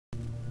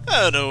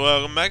Hello,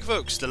 welcome back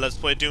folks to Let's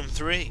Play Doom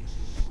 3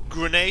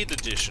 Grenade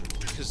Edition,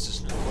 because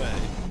there's no way.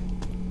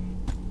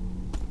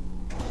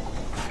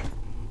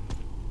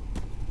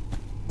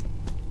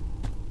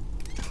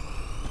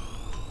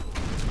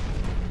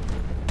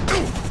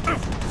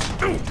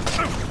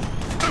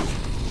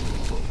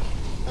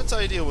 That's how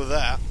you deal with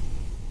that.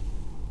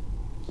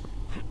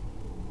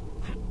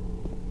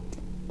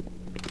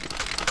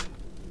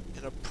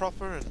 In a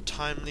proper and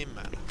timely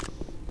manner.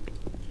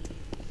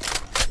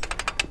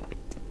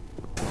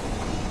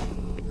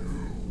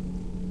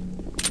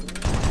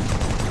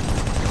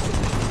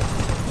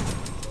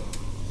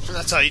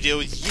 That's how you deal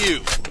with you.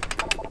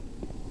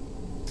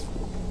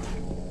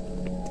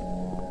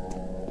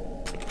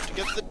 To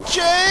get the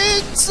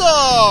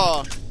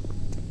chainsaw!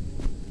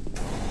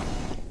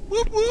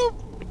 Whoop whoop!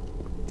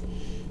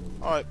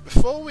 Alright,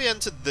 before we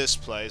enter this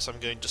place, I'm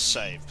going to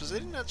save, because I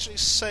didn't actually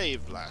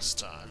save last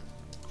time.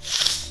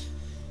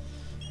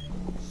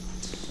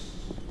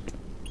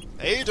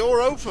 A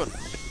door open!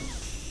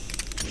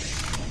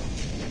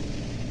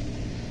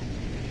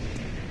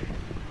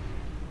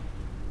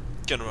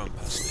 Gonna run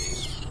past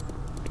these.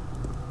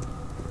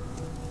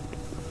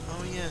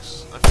 Oh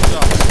yes, I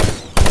forgot.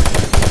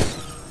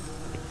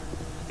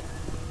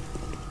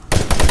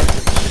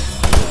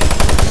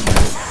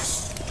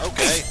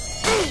 Okay,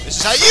 this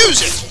is how you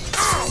use it!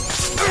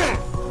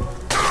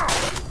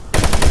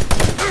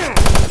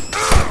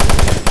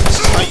 This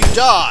is how you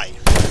die!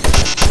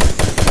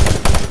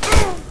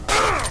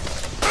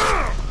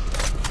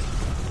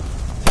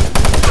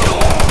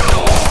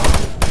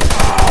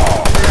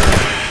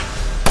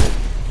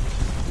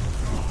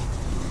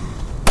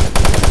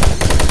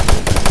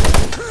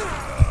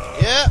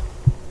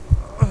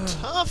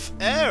 Tough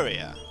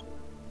area.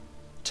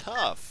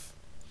 Tough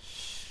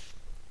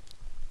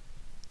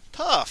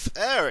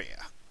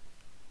area.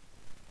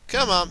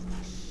 Come on.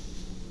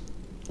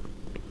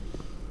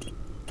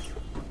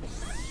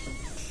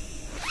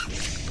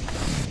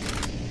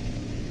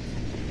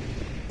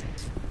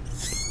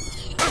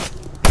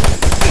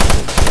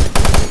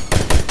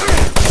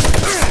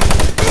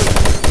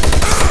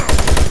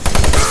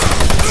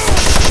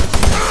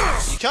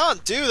 You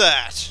can't do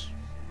that.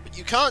 But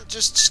you can't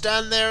just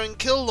stand there and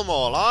kill them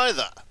all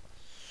either.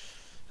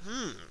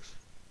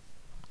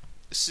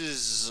 This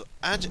is...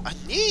 I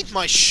need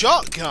my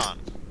shotgun!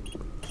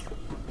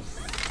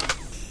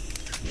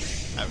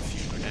 I have a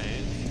few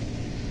grenades.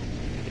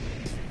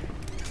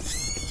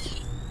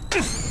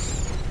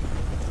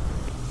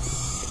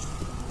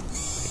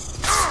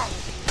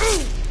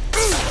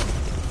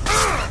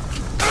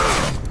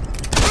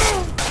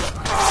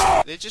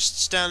 They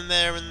just stand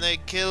there and they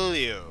kill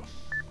you.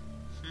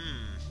 I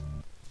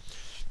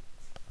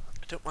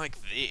don't like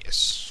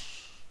this.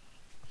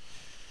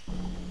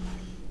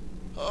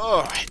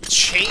 Alright,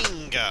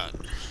 chain gun.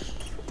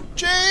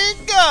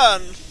 Chain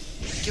gun!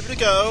 Give it a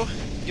go.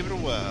 Give it a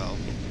whirl.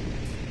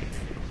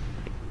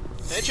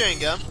 Hey, chain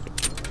gun.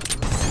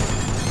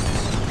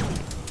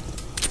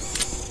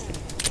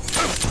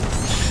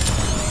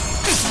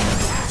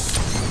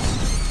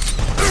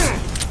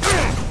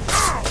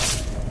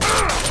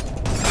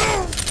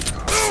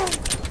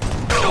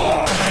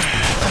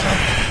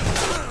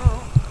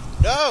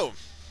 No!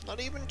 Not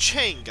even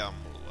chain gun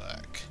will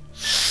work.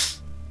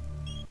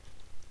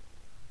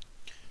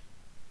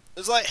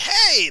 It's like,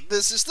 hey,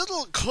 there's this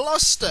little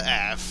cluster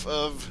F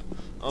of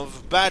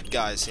bad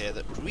guys here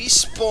that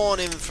respawn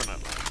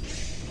infinitely.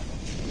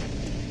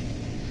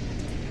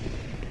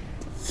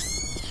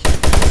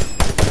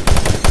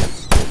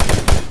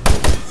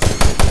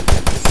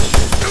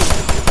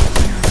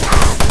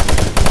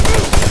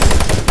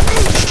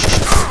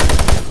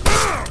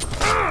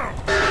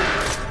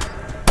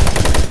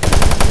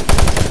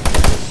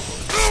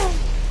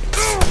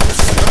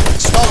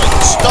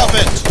 Stop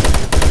it!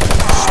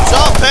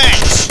 Stop it!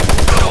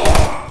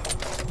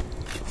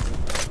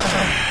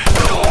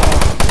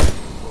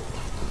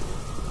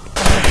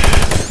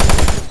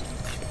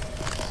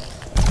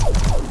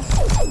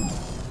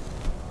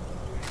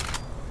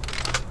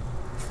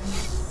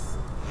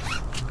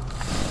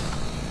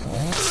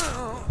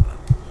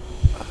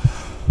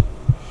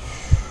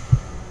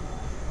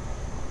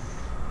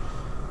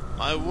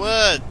 My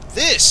word,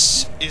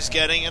 this is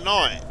getting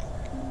annoying.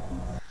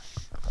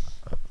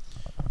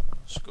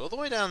 So go all the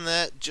way down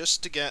there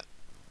just to get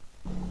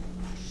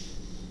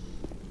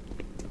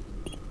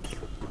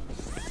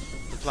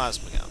the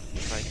plasma gun.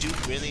 I do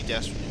really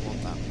desperately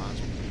want that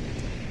plasma gun.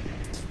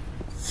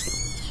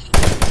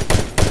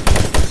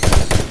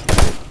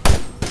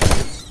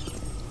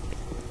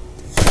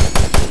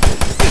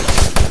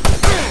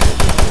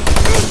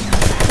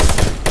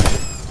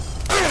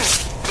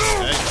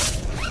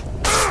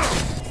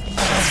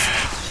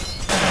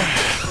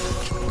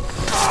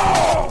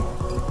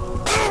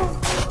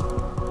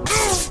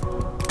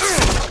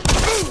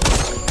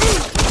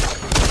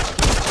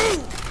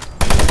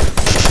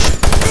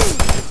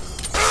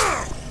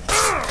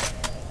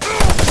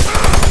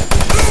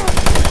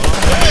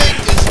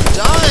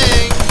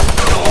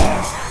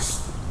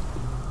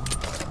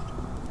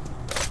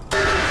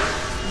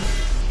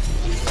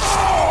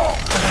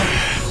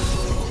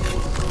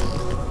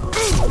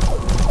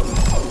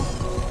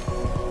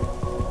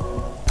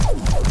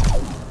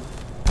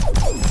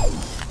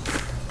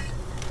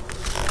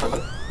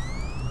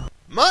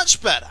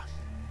 much better.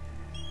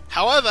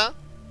 However,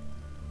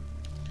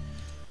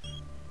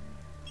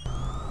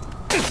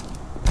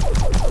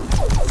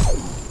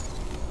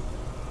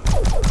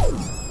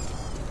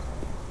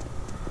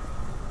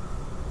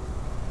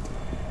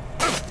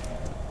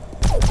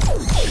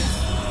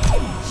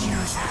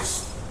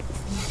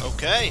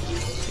 okay.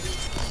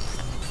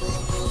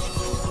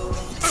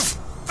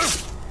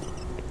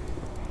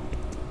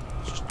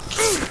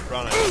 Just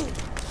running.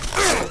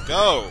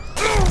 Go.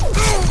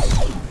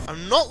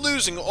 I'm not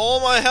losing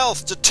all my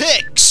health to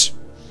ticks.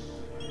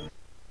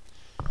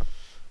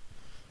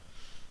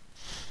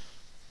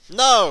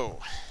 No.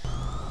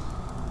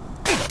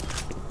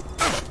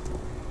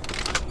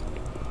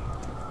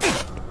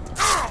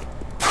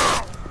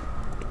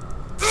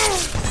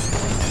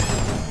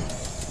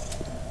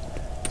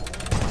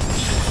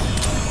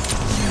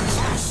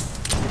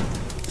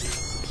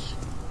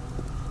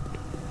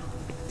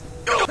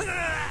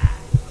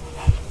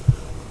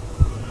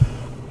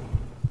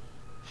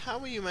 How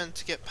were you meant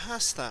to get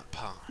past that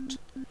part?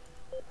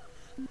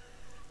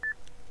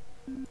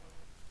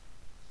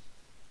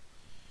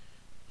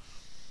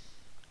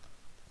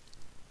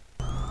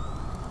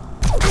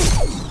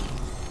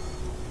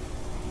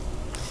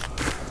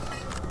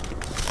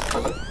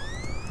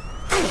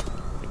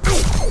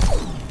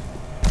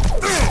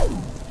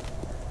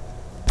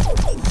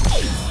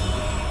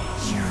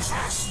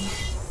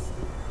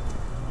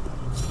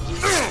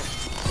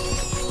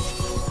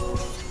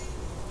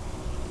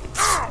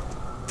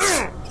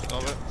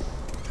 Stop it.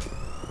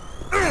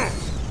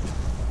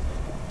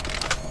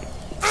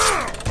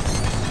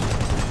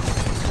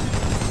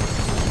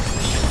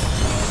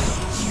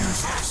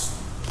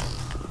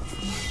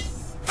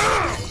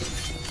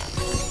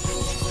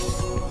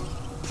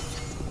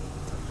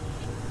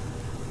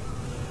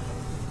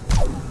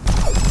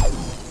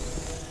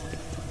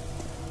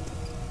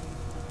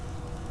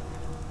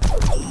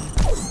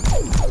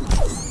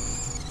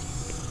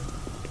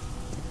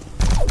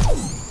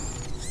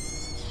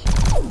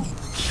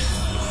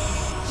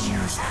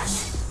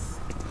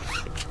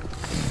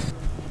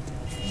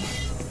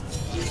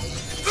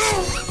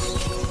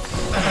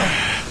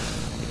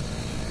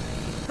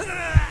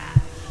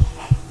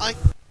 I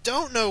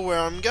don't know where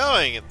I'm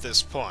going at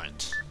this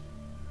point.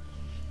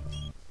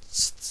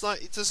 It's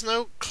like there's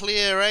no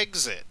clear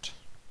exit.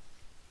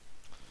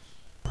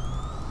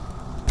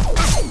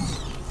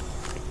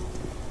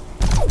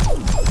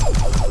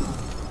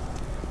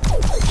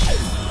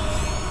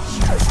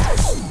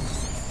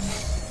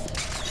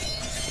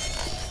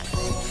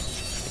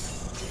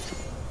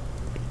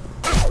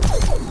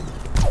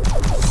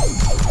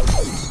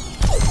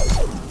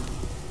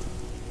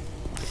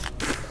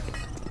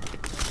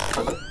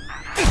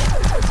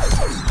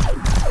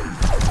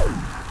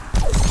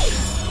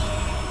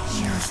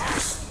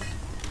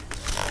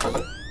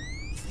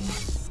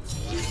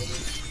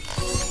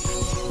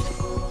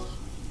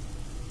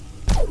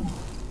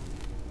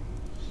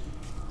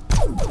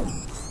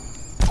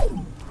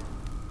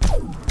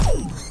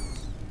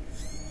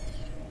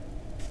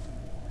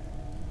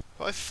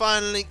 I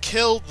finally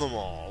killed them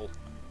all.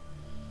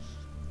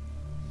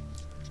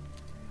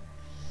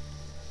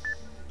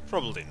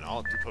 Probably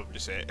not. You'll probably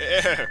say,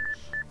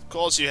 of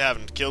course you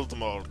haven't killed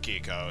them all,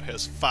 Kiko.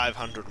 Here's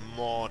 500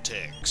 more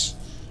ticks.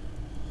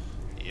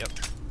 Yep,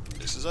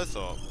 just as I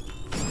thought.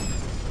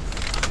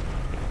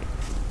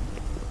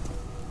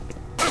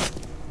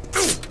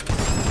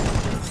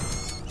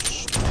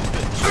 Stop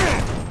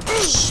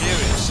it.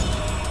 Seriously.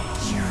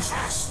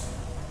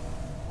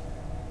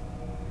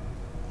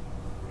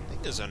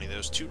 There's only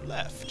those two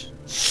left.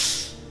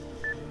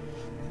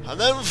 And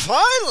then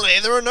finally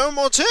there are no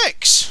more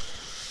ticks!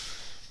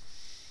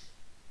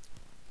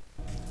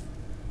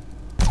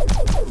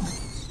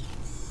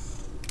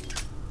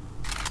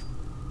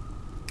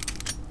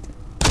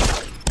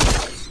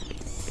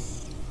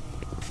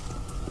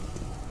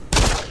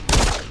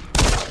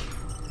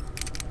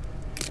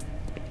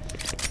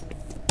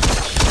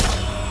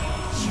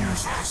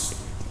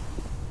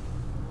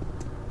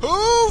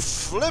 Who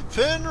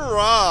flippin'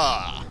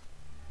 rah!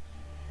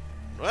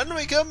 When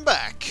we come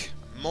back,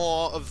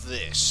 more of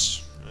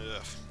this.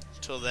 Ugh.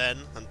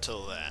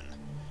 Until then.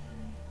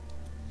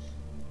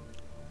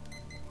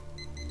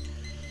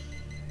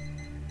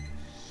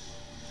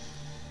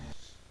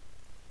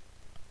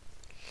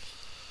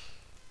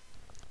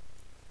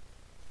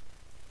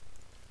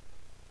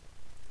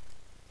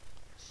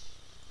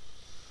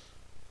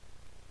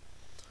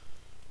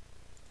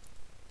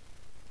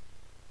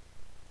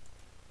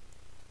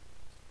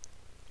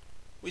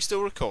 We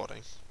still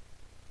recording?